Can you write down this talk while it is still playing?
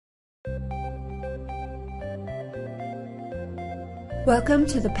Welcome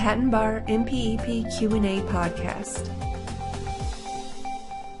to the Patent Bar MPEP Q&A podcast.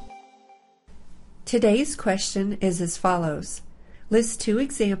 Today's question is as follows. List two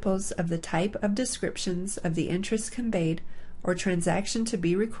examples of the type of descriptions of the interest conveyed or transaction to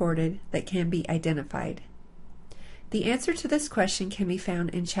be recorded that can be identified. The answer to this question can be found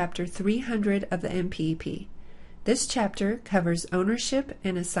in Chapter 300 of the MPEP. This chapter covers ownership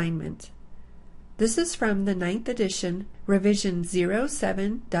and assignment. This is from the 9th edition, revision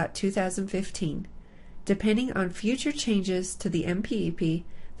 07.2015. Depending on future changes to the MPEP,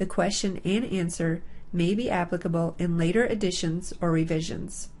 the question and answer may be applicable in later editions or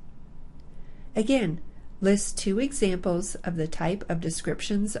revisions. Again, list two examples of the type of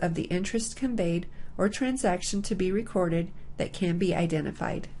descriptions of the interest conveyed or transaction to be recorded that can be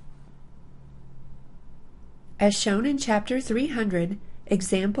identified. As shown in Chapter 300,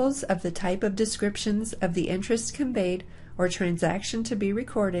 examples of the type of descriptions of the interest conveyed or transaction to be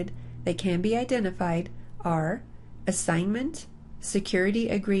recorded that can be identified are assignment, security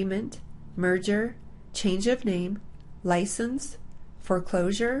agreement, merger, change of name, license,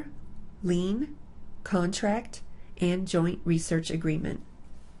 foreclosure, lien, contract, and joint research agreement.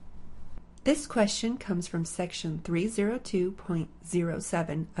 This question comes from Section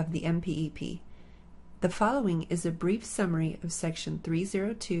 302.07 of the MPEP. The following is a brief summary of Section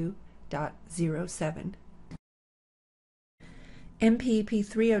 302.07. MPEP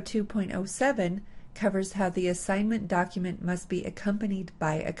 302.07 covers how the assignment document must be accompanied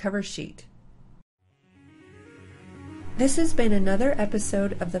by a cover sheet. This has been another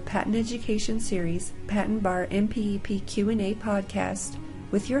episode of the Patent Education Series Patent Bar MPEP Q&A podcast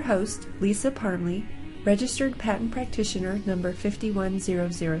with your host, Lisa Parmley, Registered Patent Practitioner number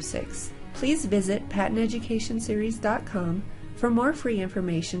 51006. Please visit patenteducationseries.com for more free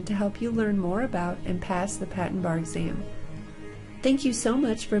information to help you learn more about and pass the Patent Bar exam. Thank you so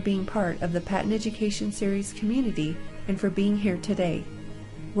much for being part of the Patent Education Series community and for being here today.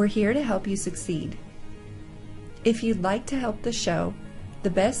 We're here to help you succeed. If you'd like to help the show, the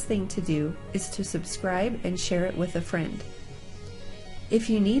best thing to do is to subscribe and share it with a friend. If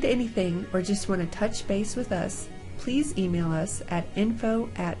you need anything or just want to touch base with us, please email us at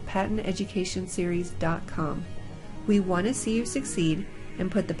info@patenteducationseries.com. We want to see you succeed and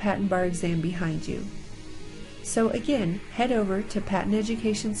put the Patent Bar exam behind you. So again, head over to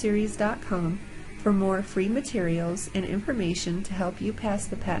patenteducationseries.com for more free materials and information to help you pass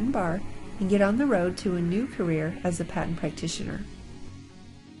the Patent Bar and get on the road to a new career as a patent practitioner.